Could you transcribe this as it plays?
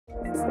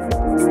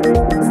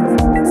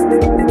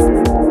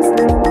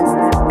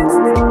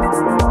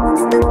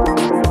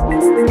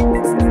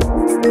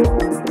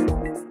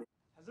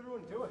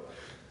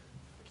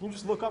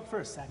for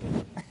a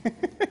second?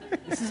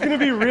 This is going to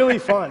be really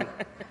fun.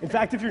 In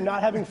fact, if you're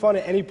not having fun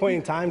at any point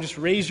in time, just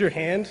raise your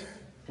hand,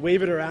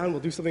 wave it around,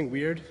 we'll do something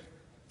weird.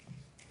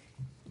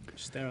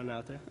 Just throw it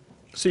out there.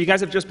 So you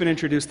guys have just been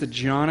introduced to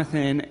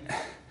Jonathan,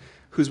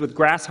 who's with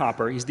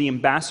Grasshopper. He's the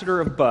ambassador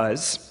of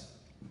Buzz.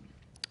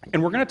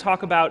 And we're going to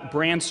talk about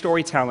brand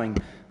storytelling,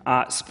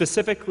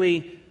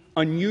 specifically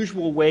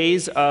unusual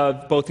ways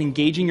of both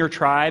engaging your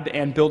tribe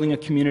and building a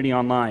community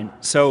online.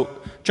 So,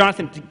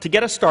 Jonathan, to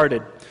get us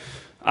started,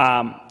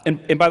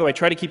 and by the way,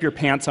 try to keep your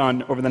pants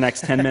on over the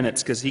next 10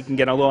 minutes because he can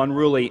get a little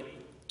unruly.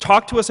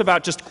 Talk to us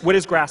about just what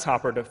is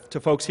Grasshopper to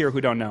folks here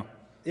who don't know.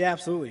 Yeah,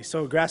 absolutely.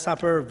 So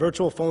Grasshopper,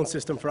 virtual phone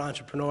system for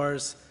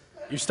entrepreneurs.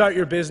 You start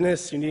your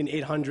business, you need an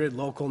 800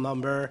 local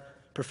number,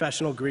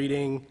 professional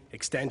greeting,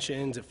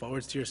 extensions, it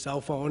forwards to your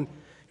cell phone.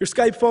 Your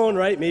Skype phone,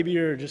 right? Maybe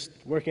you're just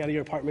working out of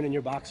your apartment in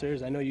your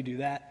boxers. I know you do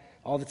that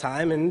all the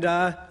time, and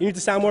you need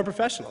to sound more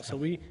professional. So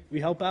we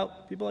help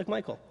out people like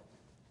Michael.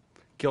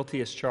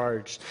 Guilty as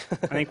charged.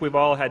 I think we've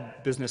all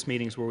had business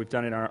meetings where we've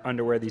done it in our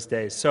underwear these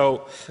days.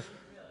 So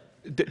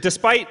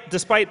despite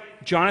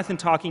Jonathan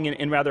talking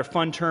in rather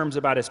fun terms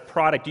about his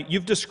product,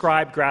 you've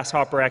described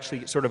Grasshopper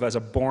actually sort of as a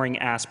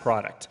boring-ass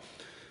product.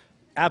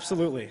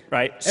 Absolutely.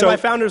 Right? And my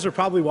founders are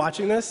probably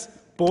watching this.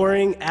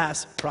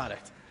 Boring-ass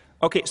product.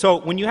 Okay, so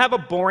when you have a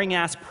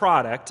boring-ass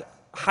product,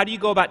 how do you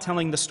go about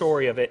telling the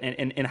story of it,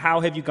 and how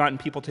have you gotten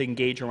people to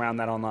engage around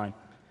that online?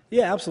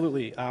 Yeah,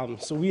 absolutely.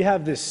 So we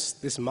have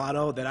this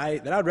motto that I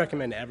would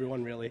recommend to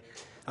everyone, really.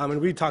 And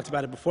we talked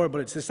about it before,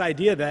 but it's this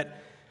idea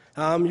that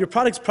your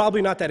product's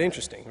probably not that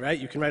interesting, right?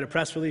 You can write a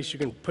press release, you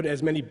can put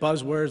as many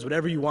buzzwords,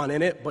 whatever you want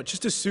in it, but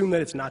just assume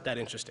that it's not that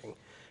interesting.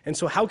 And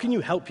so how can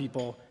you help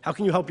people? How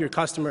can you help your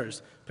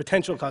customers,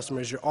 potential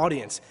customers, your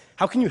audience?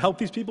 How can you help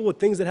these people with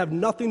things that have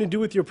nothing to do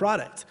with your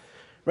product?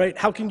 Right?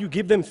 How can you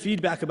give them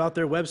feedback about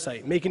their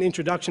website, make an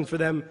introduction for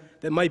them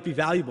that might be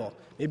valuable?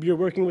 Maybe you're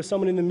working with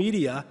someone in the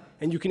media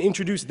and you can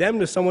introduce them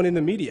to someone in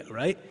the media,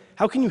 right?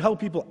 How can you help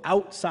people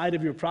outside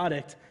of your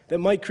product that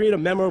might create a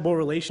memorable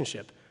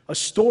relationship, a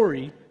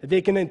story that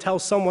they can then tell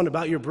someone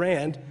about your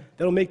brand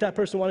that'll make that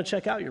person want to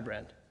check out your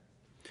brand?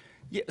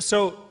 Yeah,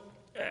 so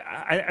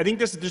I think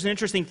there's an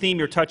interesting theme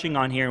you're touching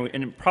on here,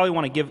 and probably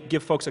want to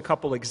give folks a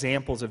couple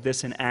examples of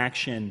this in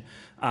action.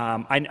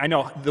 I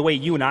know the way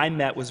you and I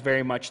met was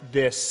very much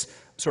this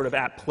sort of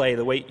at play.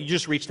 The way you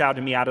just reached out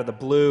to me out of the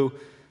blue,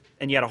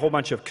 and you had a whole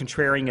bunch of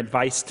contrarian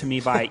advice to me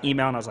via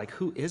email, and I was like,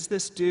 who is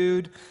this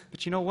dude?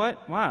 But you know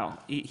what? Wow.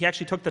 He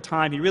actually took the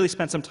time. He really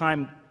spent some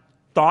time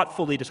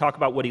thoughtfully to talk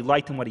about what he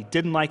liked and what he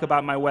didn't like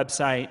about my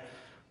website.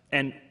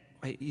 And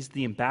he's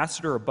the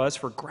ambassador of Buzz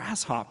for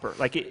Grasshopper.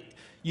 Like,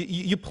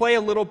 you play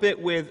a little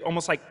bit with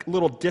almost like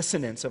little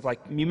dissonance of like,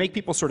 you make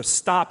people sort of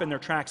stop in their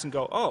tracks and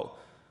go, oh,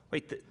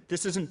 wait,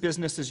 this isn't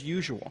business as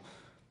usual.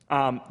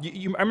 I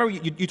remember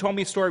you told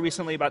me a story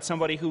recently about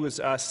somebody who was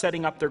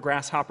setting up their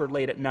Grasshopper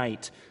late at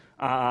night.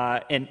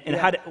 How did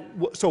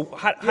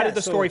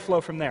the story flow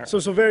from there? So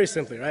very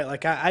simply, right?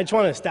 Like I just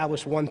want to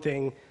establish one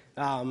thing.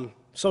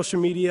 Social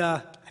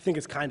media, I think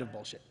it's kind of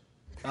bullshit.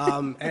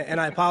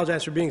 And I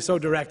apologize for being so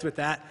direct with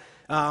that.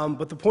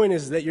 But the point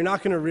is that you're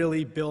not going to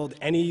really build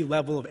any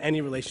level of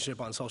any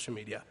relationship on social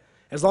media.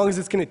 As long as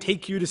it's going to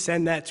take you to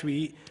send that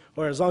tweet,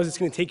 or as long as it's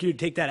going to take you to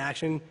take that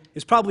action,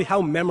 is probably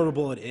how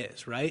memorable it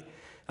is, right?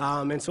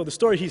 And so the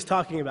story he's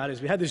talking about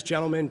is we had this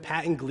gentleman,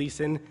 Patton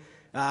Gleason.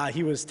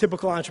 He was a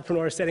typical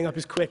entrepreneur setting up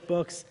his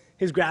QuickBooks,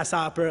 his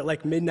Grasshopper at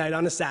like midnight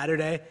on a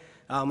Saturday,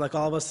 like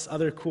all of us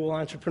other cool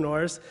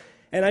entrepreneurs.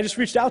 And I just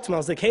reached out to him. I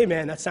was like, hey,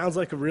 man, that sounds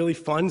like a really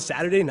fun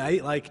Saturday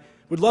night. Like,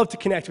 would love to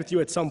connect with you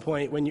at some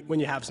point when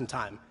you have some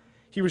time.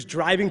 He was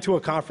driving to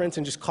a conference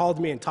and just called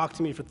me and talked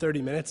to me for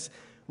 30 minutes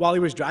while he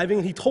was driving.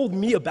 And he told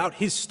me about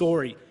his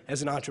story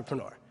as an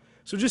entrepreneur.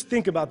 So just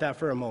think about that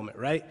for a moment,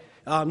 right?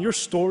 Your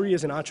story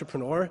as an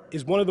entrepreneur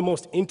is one of the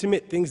most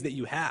intimate things that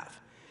you have.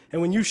 And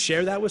when you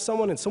share that with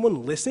someone and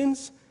someone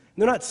listens, and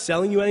they're not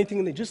selling you anything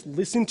and they just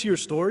listen to your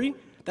story,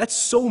 that's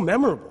so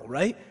memorable,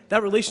 right?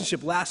 That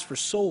relationship lasts for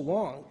so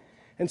long.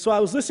 And so I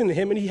was listening to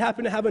him, and he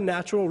happened to have a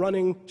natural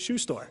running shoe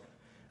store.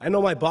 I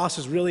know my boss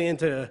is really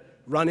into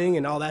running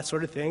and all that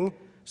sort of thing,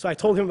 so I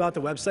told him about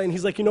the website, and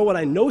he's like, you know what,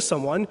 I know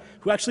someone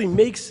who actually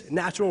makes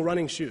natural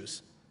running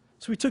shoes.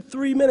 So we took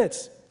 3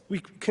 minutes.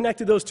 We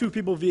connected those two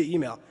people via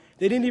email.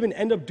 They didn't even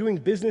end up doing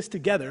business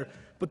together,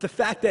 but the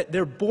fact that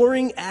their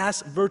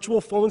boring-ass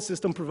virtual phone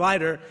system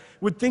provider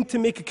would think to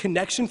make a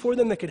connection for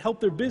them that could help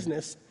their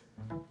business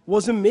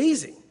was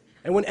amazing.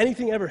 And when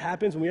anything ever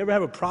happens, when we ever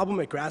have a problem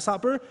at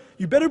Grasshopper,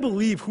 you better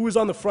believe who is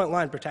on the front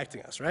line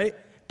protecting us, right?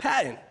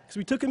 Patton, because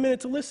we took a minute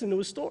to listen to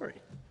his story.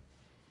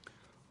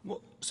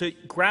 Well, so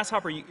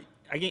Grasshopper,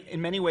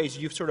 in many ways,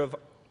 you've sort of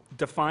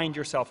defined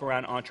yourself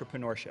around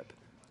entrepreneurship.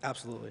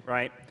 Absolutely.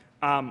 Right?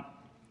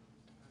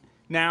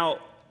 Now,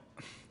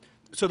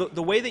 so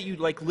the way that you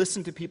like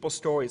listen to people's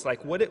stories,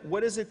 like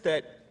what is it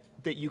that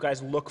you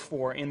guys look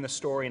for in the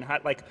story, and how,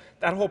 like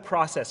that whole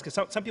process? Because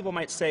some people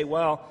might say,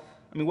 well,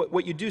 I mean,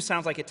 what you do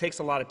sounds like it takes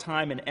a lot of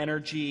time and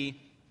energy.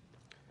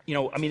 You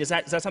know, I mean, is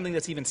that something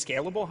that's even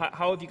scalable?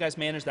 How have you guys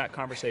managed that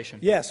conversation?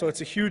 Yeah, so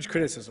it's a huge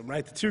criticism,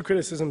 right? The two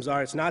criticisms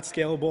are it's not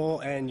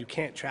scalable and you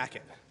can't track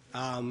it.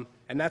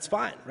 And that's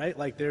fine, right?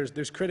 Like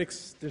there's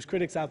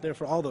critics out there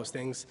for all those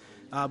things.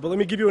 But let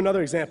me give you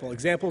another example.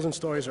 Examples and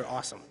stories are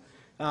awesome.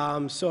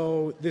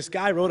 So this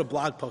guy wrote a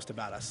blog post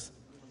about us.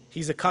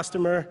 He's a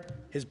customer.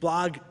 His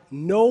blog,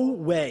 no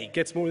way,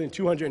 gets more than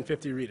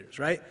 250 readers,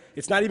 right?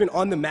 It's not even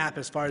on the map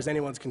as far as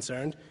anyone's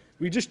concerned.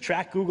 We just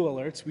track Google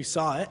Alerts. We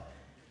saw it.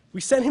 We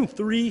sent him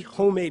 3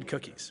 homemade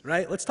cookies,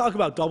 right? Let's talk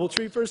about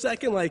DoubleTree for a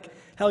second. Like,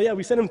 hell yeah,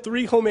 we sent him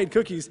 3 homemade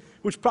cookies,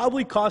 which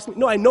probably cost me,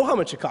 no, I know how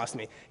much it cost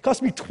me. It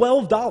cost me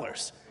 $12.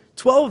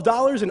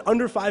 $12 in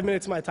under 5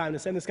 minutes of my time to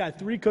send this guy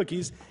 3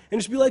 cookies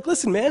and just be like,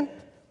 listen, man,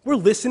 we're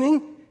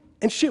listening,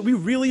 and shit, we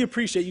really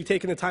appreciate you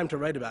taking the time to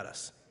write about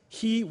us.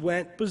 He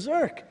went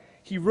berserk.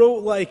 He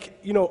wrote, like,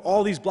 you know,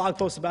 all these blog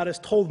posts about us,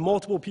 told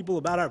multiple people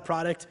about our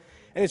product,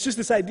 and it's just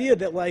this idea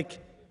that, like,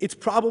 it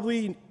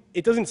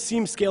doesn't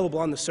seem scalable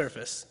on the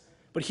surface,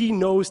 but he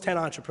knows 10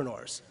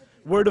 entrepreneurs.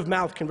 Word of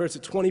mouth converts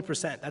at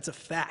 20%. That's a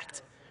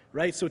fact,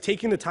 right? So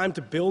taking the time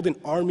to build an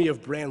army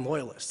of brand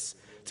loyalists,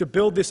 to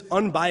build this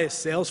unbiased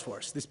sales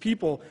force, these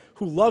people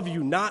who love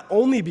you not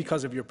only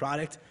because of your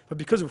product, but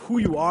because of who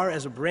you are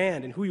as a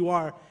brand and who you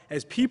are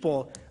as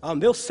people,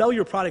 they'll sell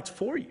your product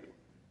for you,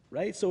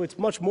 right? So it's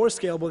much more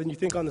scalable than you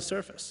think on the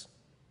surface.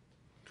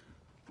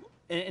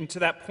 And to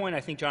that point, I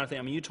think, Jonathan,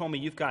 I mean, you told me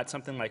you've got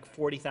something like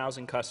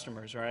 40,000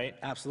 customers, right?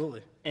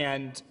 Absolutely.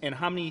 And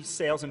how many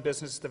sales and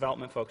business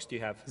development folks do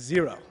you have?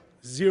 0.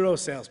 0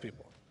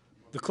 salespeople.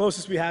 The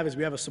closest we have is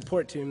we have a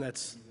support team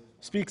that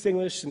speaks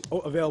English and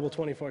available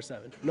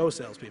 24/7. No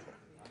salespeople.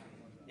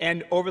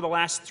 And over the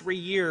last 3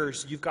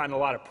 years, you've gotten a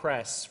lot of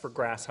press for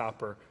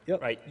Grasshopper,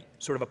 Yep. right?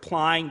 Sort of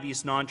applying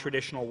these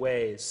non-traditional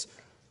ways.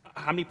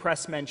 How many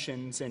press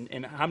mentions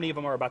and how many of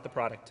them are about the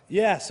product?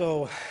 Yeah,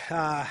 so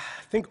I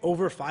think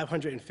over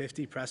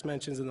 550 press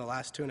mentions in the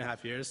last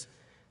 2.5 years.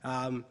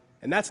 And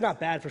that's not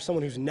bad for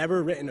someone who's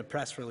never written a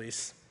press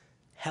release.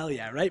 Hell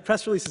yeah, right?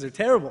 Press releases are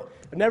terrible.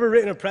 I've never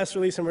written a press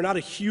release and we're not a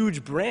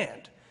huge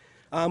brand.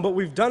 But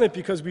we've done it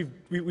because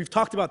we've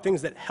talked about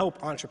things that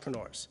help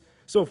entrepreneurs.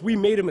 So if we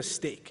made a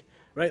mistake,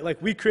 right?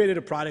 Like we created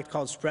a product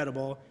called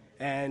Spreadable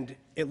and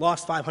it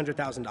lost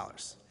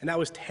 $500,000 and that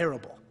was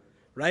terrible,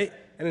 right?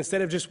 And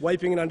instead of just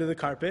wiping it under the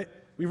carpet,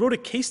 we wrote a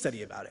case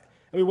study about it.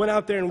 And we went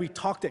out there and we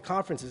talked at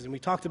conferences and we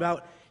talked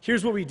about,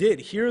 here's what we did.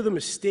 Here are the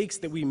mistakes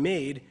that we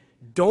made.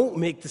 Don't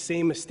make the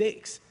same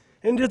mistakes.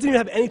 And it doesn't even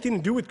have anything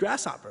to do with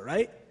Grasshopper,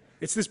 right?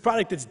 It's this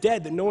product that's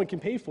dead that no one can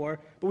pay for,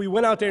 but we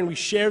went out there and we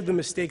shared the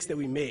mistakes that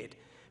we made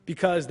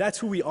because that's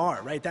who we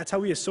are, right? That's how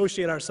we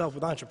associate ourselves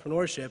with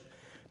entrepreneurship.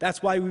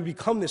 That's why we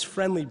become this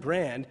friendly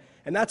brand.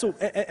 And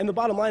and the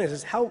bottom line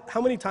is how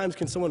many times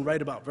can someone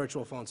write about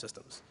virtual phone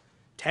systems?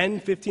 10,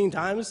 15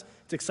 times?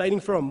 It's exciting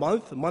for a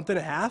month and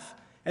a half,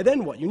 and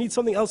then what? You need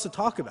something else to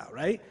talk about,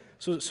 right?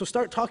 So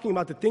start talking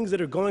about the things that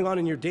are going on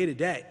in your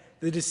day-to-day,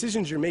 the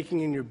decisions you're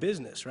making in your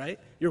business, right?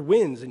 Your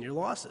wins and your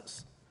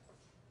losses.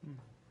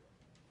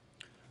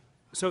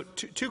 So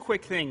two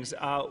quick things.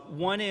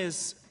 One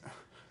is,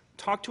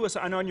 talk to us,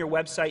 I know on your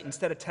website,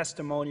 instead of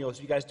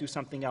testimonials, you guys do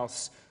something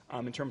else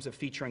in terms of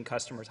featuring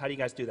customers. How do you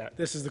guys do that?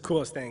 This is the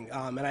coolest thing,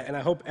 and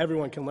I hope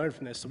everyone can learn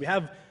from this. So we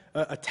have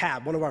a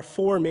tab, one of our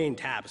 4 main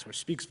tabs, which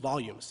speaks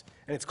volumes,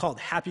 and it's called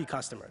Happy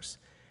Customers.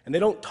 And they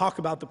don't talk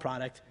about the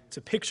product. It's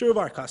a picture of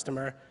our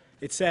customer.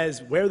 It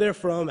says where they're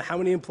from, how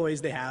many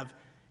employees they have.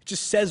 It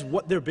just says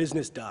what their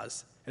business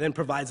does, and then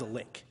provides a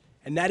link.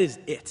 And that is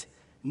it.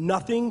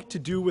 Nothing to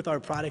do with our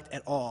product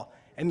at all.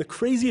 And the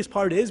craziest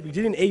part is we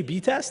did an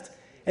A/B test,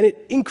 and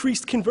it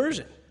increased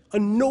conversion, a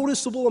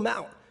noticeable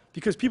amount,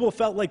 because people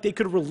felt like they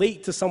could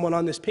relate to someone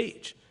on this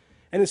page.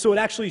 And so it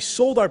actually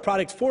sold our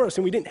product for us,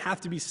 and we didn't have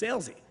to be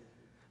salesy,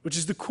 which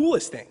is the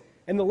coolest thing.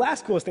 And the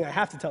last coolest thing I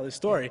have to tell this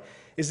story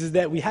is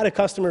that we had a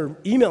customer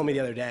email me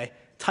the other day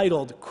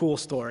titled Cool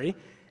Story,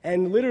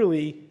 and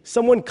literally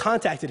someone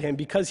contacted him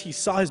because he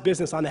saw his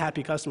business on the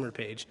Happy Customer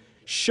page,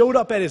 showed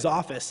up at his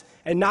office,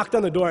 and knocked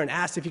on the door and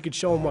asked if he could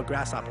show him what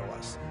Grasshopper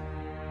was.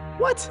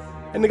 What?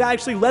 And the guy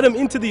actually let him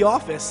into the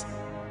office,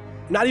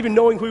 not even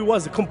knowing who he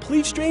was, a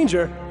complete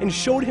stranger, and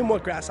showed him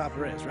what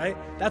Grasshopper is, right?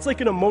 That's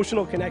like an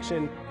emotional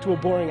connection to a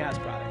boring-ass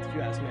product, if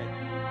you ask me.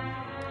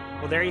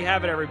 Well, there you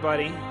have it,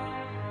 everybody.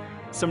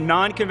 Some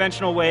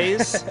non-conventional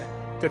ways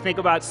to think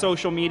about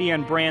social media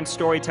and brand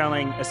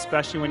storytelling,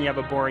 especially when you have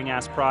a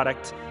boring-ass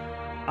product.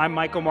 I'm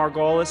Michael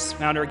Margolis,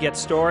 founder of Get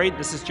Storied.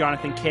 This is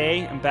Jonathan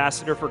Kay,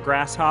 ambassador for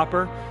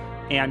Grasshopper,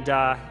 and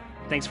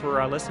thanks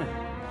for listening.